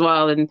specialist as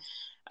well. And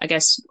I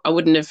guess I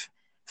wouldn't have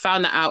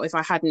found that out if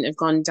I hadn't have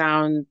gone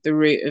down the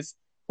route of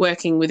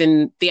working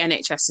within the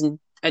NHS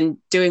and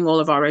doing all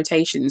of our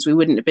rotations. We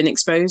wouldn't have been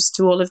exposed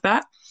to all of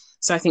that.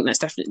 So I think that's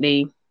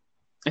definitely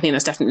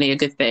a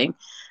good thing.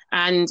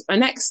 And my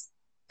next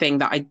thing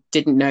that I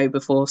didn't know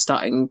before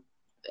starting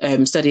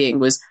studying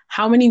was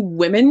how many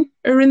women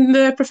are in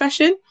the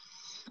profession.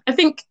 I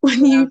think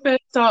when you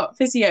first start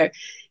physio,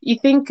 you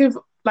think of,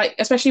 like,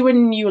 especially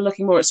when you were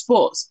looking more at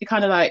sports, you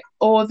kind of like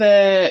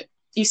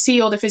you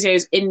see all the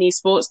physios in these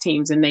sports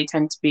teams, and they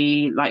tend to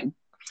be like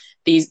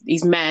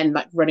these men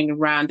like running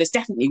around. There's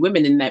definitely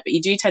women in there, but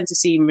you do tend to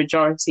see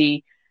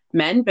majority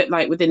men. But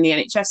like within the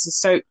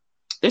NHS,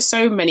 there's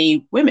so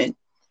many women,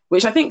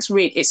 which I think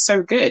it's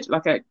so good.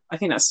 Like I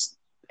think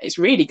it's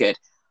really good.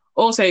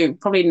 Also,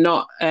 probably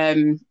not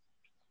a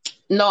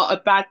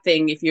bad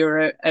thing if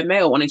you're a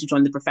male wanting to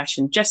join the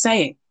profession. Just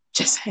saying.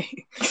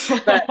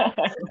 But,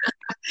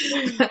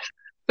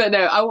 but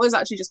no, I was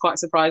actually just quite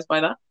surprised by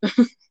that.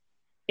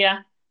 Yeah.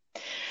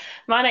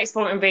 My next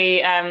point would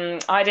be,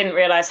 I didn't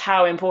realise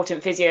how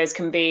important physios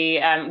can be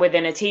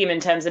within a team in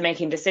terms of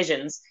making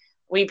decisions.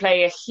 we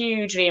play a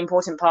hugely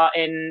important part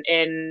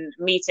in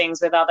meetings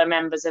with other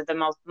members of the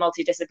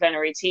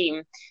multidisciplinary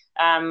team.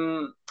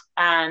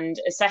 And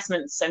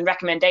assessments and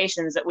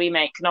recommendations that we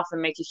make can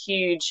often make a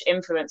huge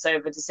influence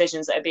over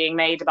decisions that are being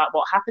made about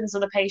what happens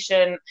with a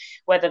patient,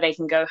 whether they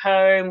can go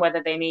home,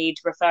 whether they need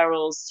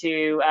referrals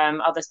to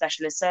other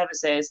specialist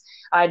services.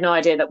 I had no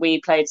idea that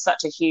we played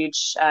such a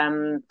huge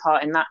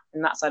part in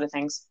that side of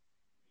things.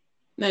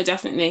 No,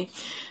 definitely.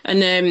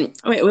 And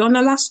wait, we're on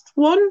the last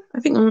one?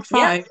 I think on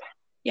 5.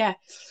 Yeah.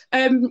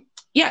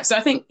 Yeah. So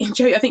I think,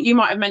 Joe, I think you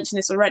might have mentioned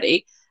this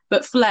already,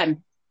 but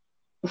phlegm.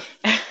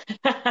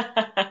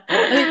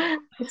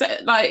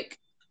 Like,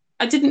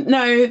 I didn't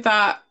know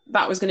that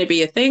was going to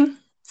be a thing.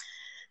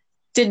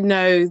 Didn't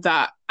know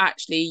that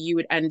actually you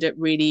would end up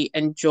really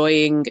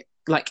enjoying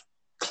like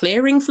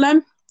clearing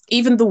phlegm,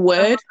 even the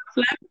word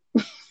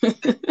phlegm.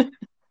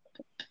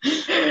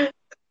 It's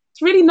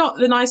really not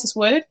the nicest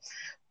word,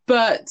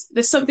 but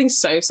there's something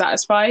so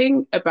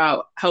satisfying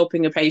about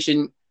helping a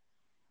patient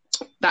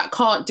that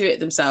can't do it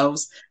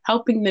themselves,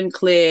 helping them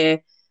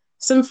clear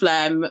some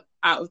phlegm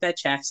out of their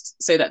chest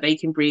so that they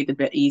can breathe a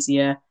bit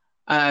easier.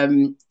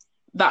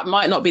 That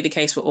might not be the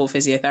case for all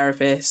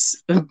physiotherapists,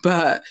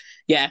 but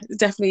yeah,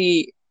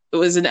 definitely it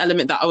was an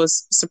element that I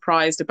was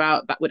surprised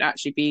about that would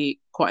actually be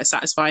quite a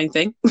satisfying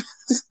thing.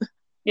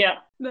 Yeah.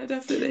 No,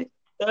 definitely.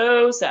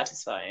 So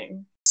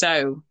satisfying.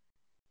 So,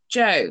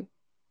 Joe,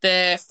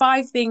 the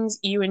 5 things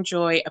you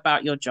enjoy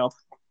about your job.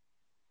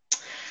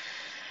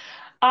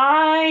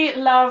 I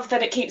love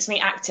that it keeps me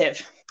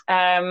active.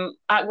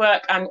 At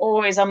work, I'm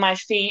always on my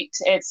feet.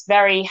 It's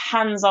very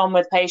hands-on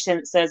with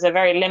patients. There's a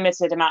very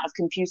limited amount of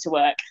computer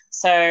work.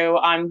 So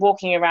I'm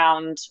walking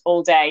around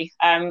all day.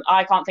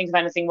 I can't think of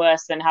anything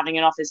worse than having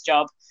an office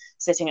job,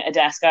 sitting at a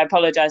desk. I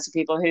apologize to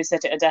people who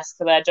sit at a desk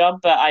for their job,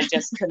 but I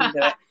just couldn't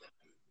do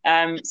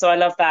it. So I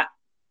love that.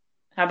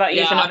 How about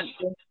you? Yeah,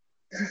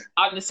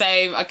 I'm the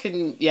same. I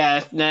couldn't,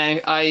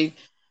 I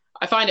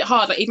find it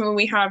hard. Like, even when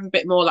we have a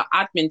bit more like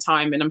admin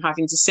time and I'm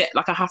having to sit,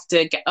 like I have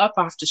to get up,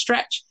 I have to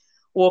stretch,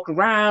 walk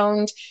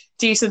around,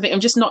 do something.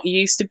 I'm just not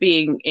used to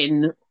being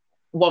in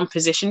one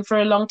position for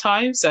a long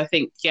time. So I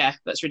think, yeah,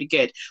 that's really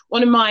good.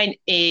 One of mine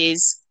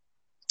is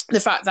the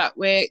fact that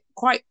we're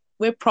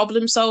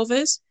problem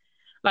solvers.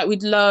 Like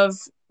we're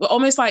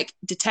almost like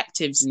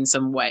detectives in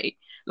some way.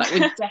 Like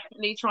we're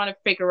definitely trying to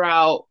figure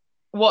out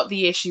what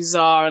the issues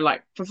are,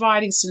 like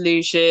providing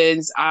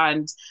solutions.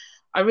 And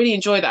I really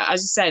enjoy that.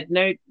 As you said,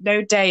 no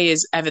day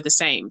is ever the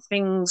same.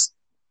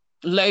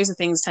 Loads of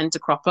things tend to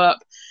crop up,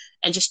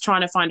 and just trying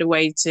to find a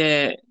way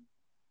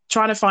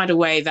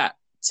that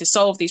to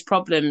solve these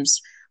problems,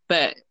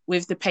 but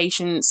with the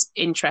patient's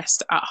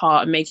interest at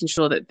heart and making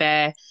sure that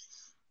they're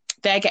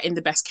getting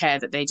the best care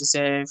that they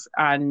deserve.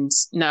 And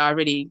no, I'd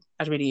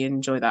really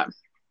enjoy that.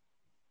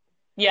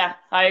 Yeah,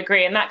 I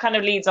agree. And that kind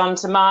of leads on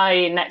to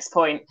my next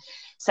point,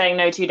 saying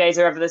no 2 days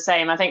are ever the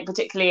same. I think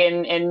particularly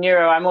in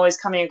neuro, I'm always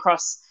coming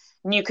across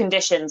new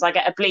conditions. I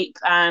get a bleep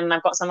and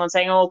I've got someone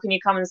saying, oh, can you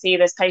come and see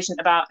this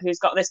patient who's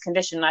got this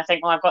condition? And I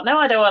think, well, I've got no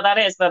idea what that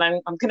is, but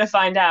I'm going to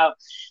find out.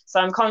 So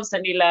I'm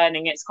constantly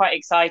learning. It's quite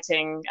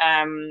exciting,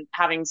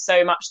 having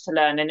so much to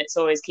learn, and it's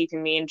always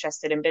keeping me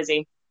interested and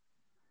busy.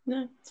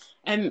 No.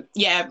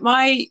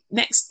 My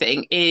next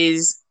thing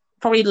is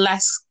probably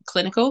less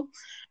clinical.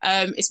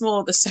 It's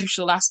more the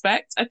social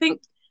aspect. I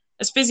think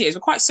as physios, we're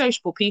quite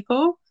sociable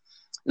people.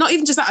 Not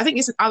even just that, I think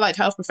it's an allied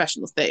health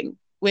professional thing.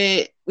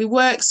 We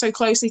work so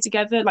closely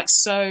together, like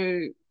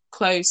so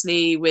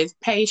closely with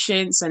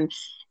patients and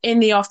in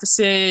the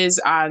offices.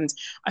 And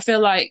I feel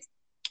like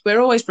we're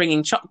always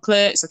bringing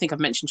chocolates. I think I've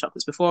mentioned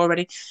chocolates before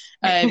already.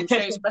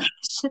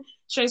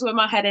 Shows where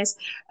my head is.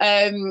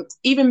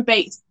 Even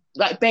baked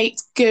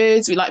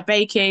goods. We like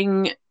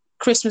baking,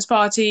 Christmas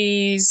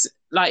parties,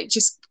 like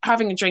just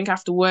having a drink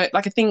after work.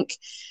 Like I think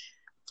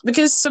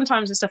because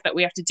sometimes the stuff that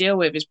we have to deal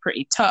with is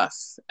pretty tough.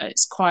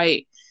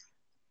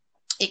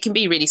 It can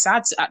be really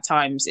sad at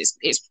times.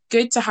 It's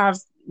good to have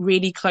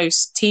really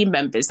close team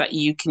members that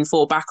you can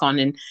fall back on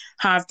and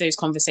have those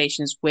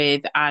conversations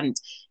with, and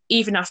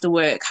even after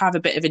work have a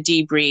bit of a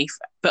debrief,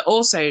 but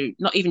also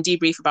not even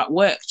debrief about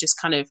work, just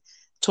kind of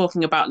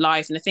talking about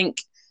life. And I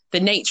think the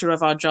nature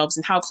of our jobs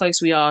and how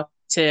close we are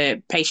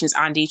to patients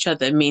and each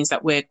other means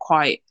that we're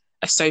quite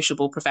a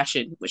sociable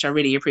profession, which I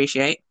really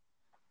appreciate.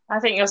 I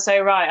think you're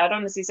so right. I'd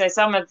honestly say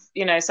some of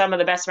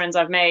the best friends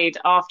I've made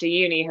after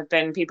uni have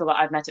been people that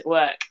I've met at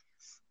work.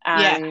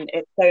 And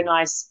It's so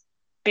nice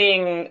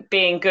being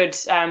good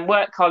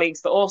work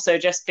colleagues, but also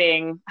just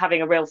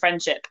having a real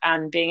friendship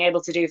and being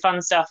able to do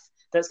fun stuff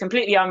that's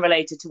completely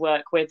unrelated to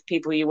work with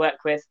people you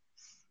work with.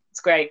 It's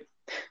great.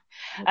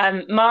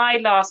 My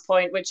last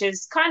point, which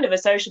is kind of a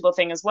sociable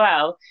thing as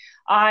well,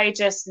 I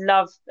just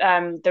love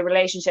the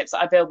relationships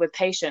that I build with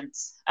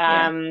patients,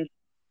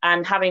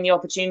 and having the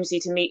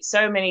opportunity to meet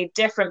so many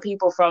different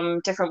people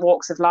from different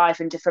walks of life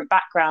and different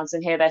backgrounds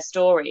and hear their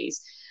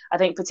stories. I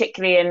think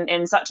particularly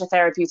in such a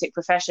therapeutic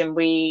profession,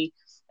 you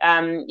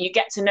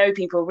get to know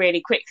people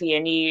really quickly,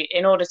 and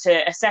in order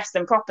to assess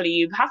them properly,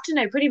 you have to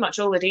know pretty much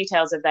all the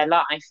details of their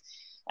life.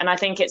 And I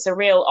think it's a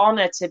real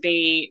honour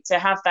to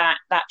have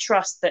that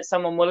trust that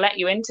someone will let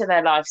you into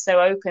their life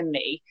so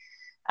openly.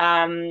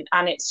 And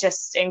it's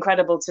just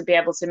incredible to be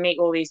able to meet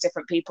all these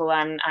different people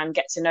and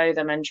get to know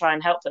them and try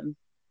and help them.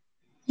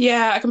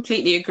 Yeah, I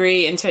completely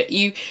agree. And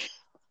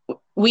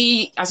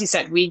we, as you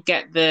said, we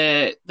get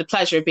the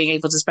pleasure of being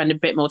able to spend a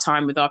bit more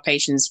time with our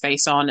patients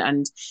face on,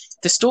 and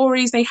the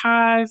stories they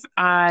have,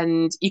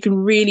 and you can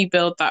really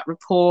build that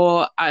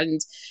rapport.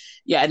 And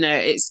yeah,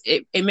 no,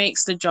 it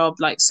makes the job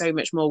like so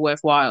much more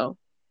worthwhile.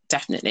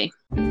 Definitely.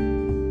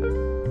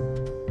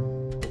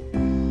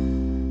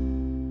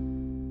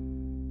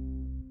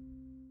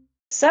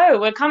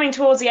 So we're coming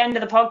towards the end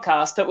of the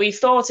podcast, but we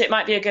thought it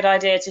might be a good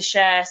idea to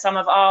share some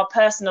of our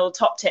personal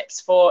top tips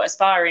for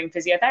aspiring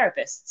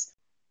physiotherapists.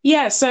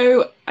 Yeah,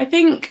 so I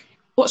think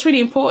what's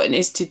really important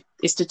is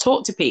to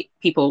talk to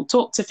people,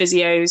 talk to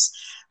physios.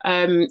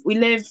 We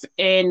live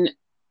in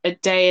a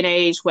day and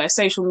age where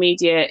social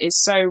media is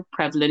so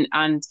prevalent,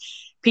 and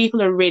people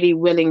are really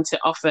willing to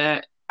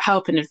offer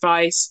help and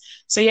advice.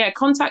 So yeah,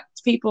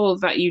 contact people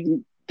that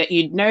you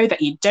know,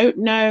 that you don't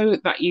know,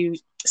 that you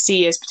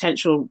see as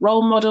potential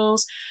role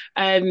models.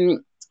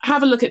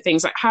 Have a look at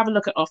things, like have a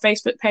look at our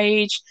Facebook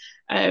page,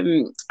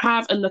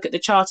 have a look at the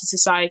Chartered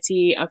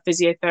Society of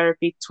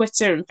Physiotherapy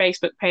Twitter and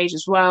Facebook page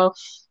as well.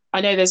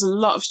 I know there's a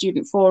lot of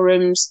student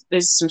forums,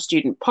 there's some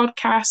student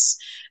podcasts.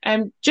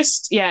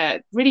 Just, yeah,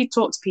 really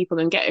talk to people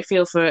and get a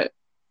feel for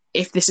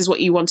if this is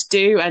what you want to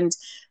do. And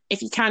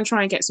if you can,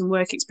 try and get some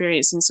work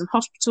experience in some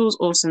hospitals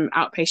or some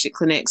outpatient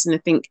clinics. And I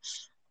think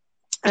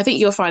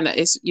you'll find that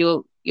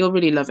you'll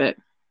really love it.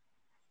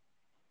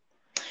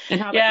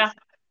 Yeah,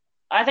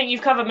 I think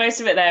you've covered most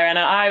of it there, and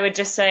I would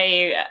just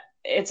say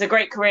it's a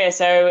great career.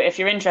 So if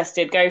you're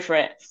interested, go for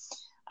it.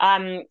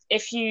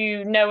 If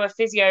you know a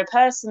physio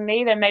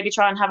personally, then maybe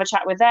try and have a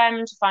chat with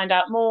them to find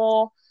out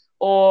more,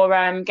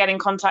 or get in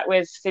contact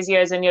with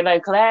physios in your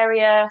local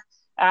area.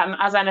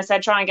 As Anna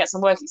said, try and get some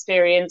work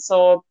experience,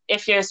 or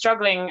if you're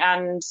struggling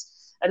and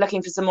are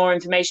looking for some more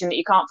information that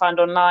you can't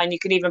find online, you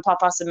could even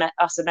pop us a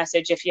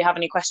message if you have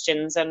any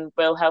questions, and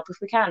we'll help if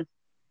we can.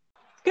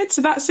 Good,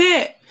 so that's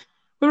it.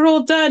 We're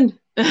all done.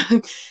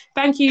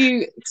 Thank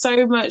you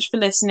so much for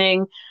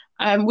listening.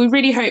 We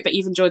really hope that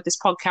you've enjoyed this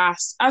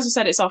podcast. As I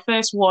said, it's our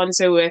first one,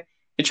 so we're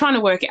trying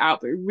to work it out,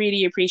 but we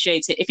really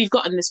appreciate it. If you've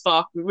gotten this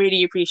far, we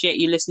really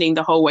appreciate you listening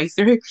the whole way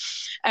through.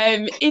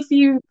 If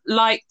you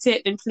liked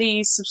it, then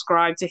please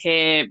subscribe to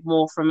hear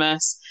more from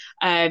us.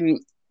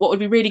 What would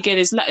be really good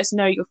is let us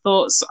know your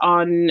thoughts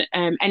on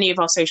any of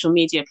our social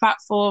media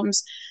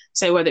platforms.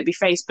 So whether it be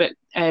Facebook,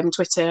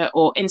 Twitter,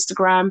 or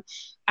Instagram.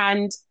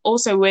 And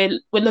also we're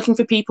looking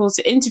for people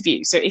to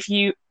interview. So if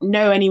you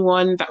know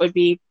anyone that would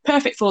be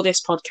perfect for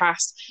this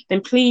podcast,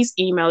 then please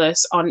email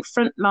us on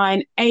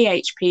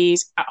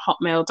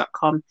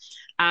frontlineahps@hotmail.com.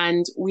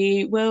 And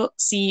we will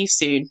see you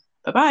soon.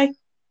 Bye-bye.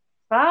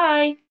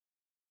 Bye.